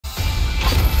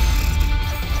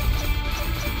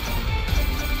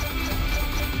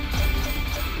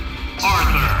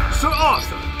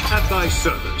Arthur, at thy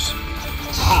service.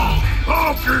 Hulk!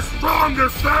 Hulk is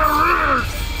strongest there is!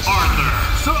 Arthur!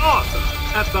 Sir Arthur,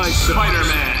 at thy service.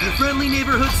 Spiderman! Your friendly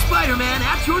neighborhood Spiderman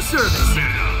at your service.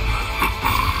 Venom!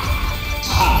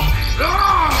 Hulk!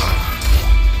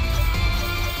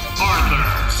 Arthur!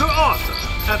 Sir Arthur,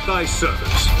 at thy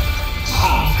service.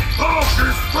 Hulk! Hulk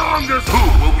is strongest!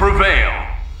 Who will prevail?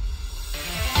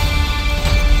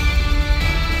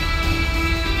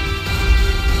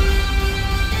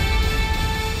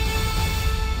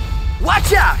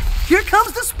 Watch out! Here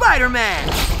comes the Spider-Man!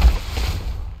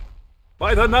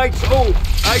 By the knight's oath,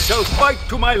 I shall fight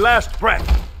to my last breath.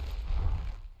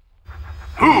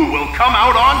 Who will come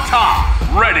out on top?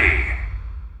 Ready!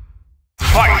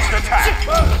 Fight! Attack!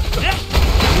 Here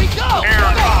we go!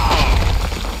 Air combo!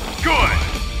 Good!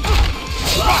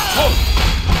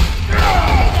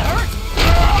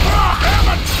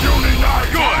 Puny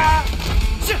knife! Good!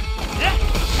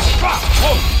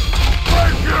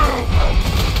 Thank you!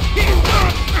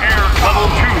 Air level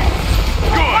 2!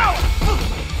 Good!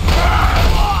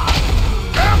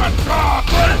 Amateur!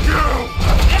 Thank you!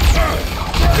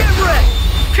 Get ready!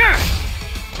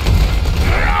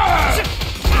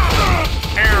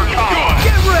 Air combo!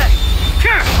 Get ready!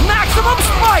 Maximum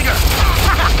Spider!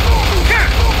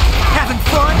 Having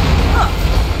fun? Huh.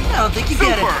 I don't think you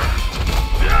get Super! it.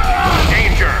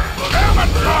 Danger!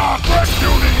 Amateur!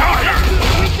 Puny Counter!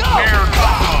 Here we go! Air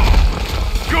combo!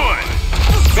 Good!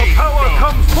 The power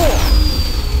comes forth.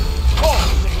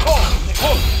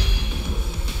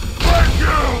 Thank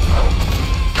you!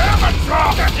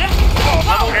 Amateur!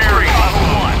 Parry level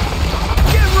 1!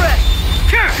 Get ready!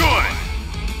 Good!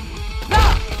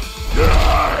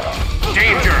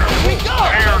 Danger! Here we go!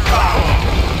 Air combo!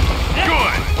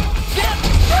 Good!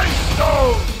 Face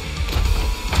stone!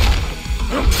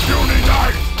 Puny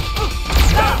knife!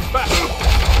 Stand back.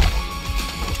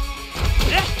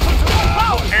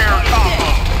 Air combo!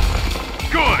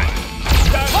 Good!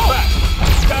 Stand back.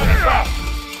 Stand back.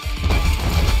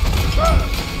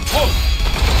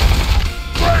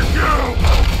 Thank you!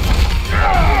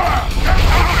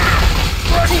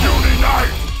 Puny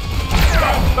knife!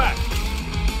 Stand back.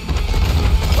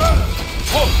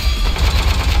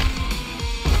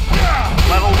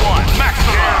 Level 1,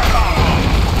 maximum air combo!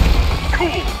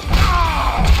 Cool!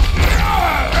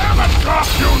 Amateur!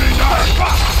 Puny knife!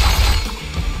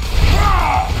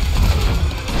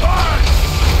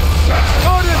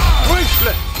 Honest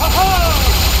bracelet.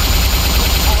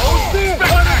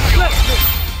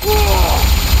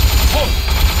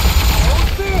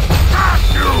 Got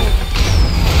you!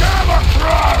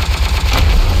 Camouflage!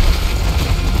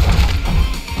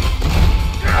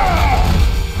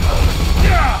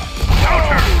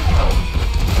 Counter!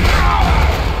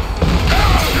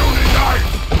 Puny knife!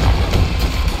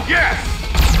 Yes!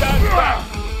 Stand back.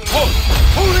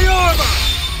 Holy armor.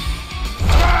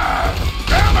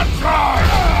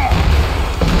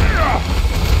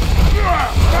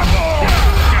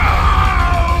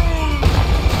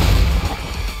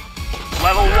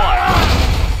 Level 1!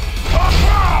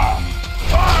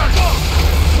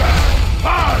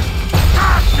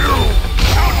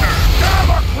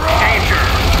 Danger!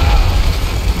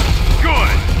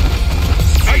 Good!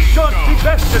 I shan't be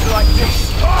bested like this.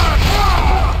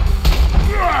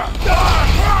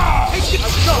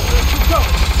 Let's go. Let's go.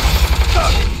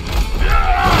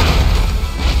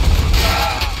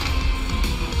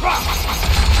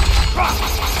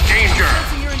 Danger!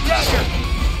 You're in danger.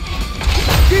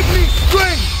 Give me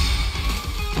strength.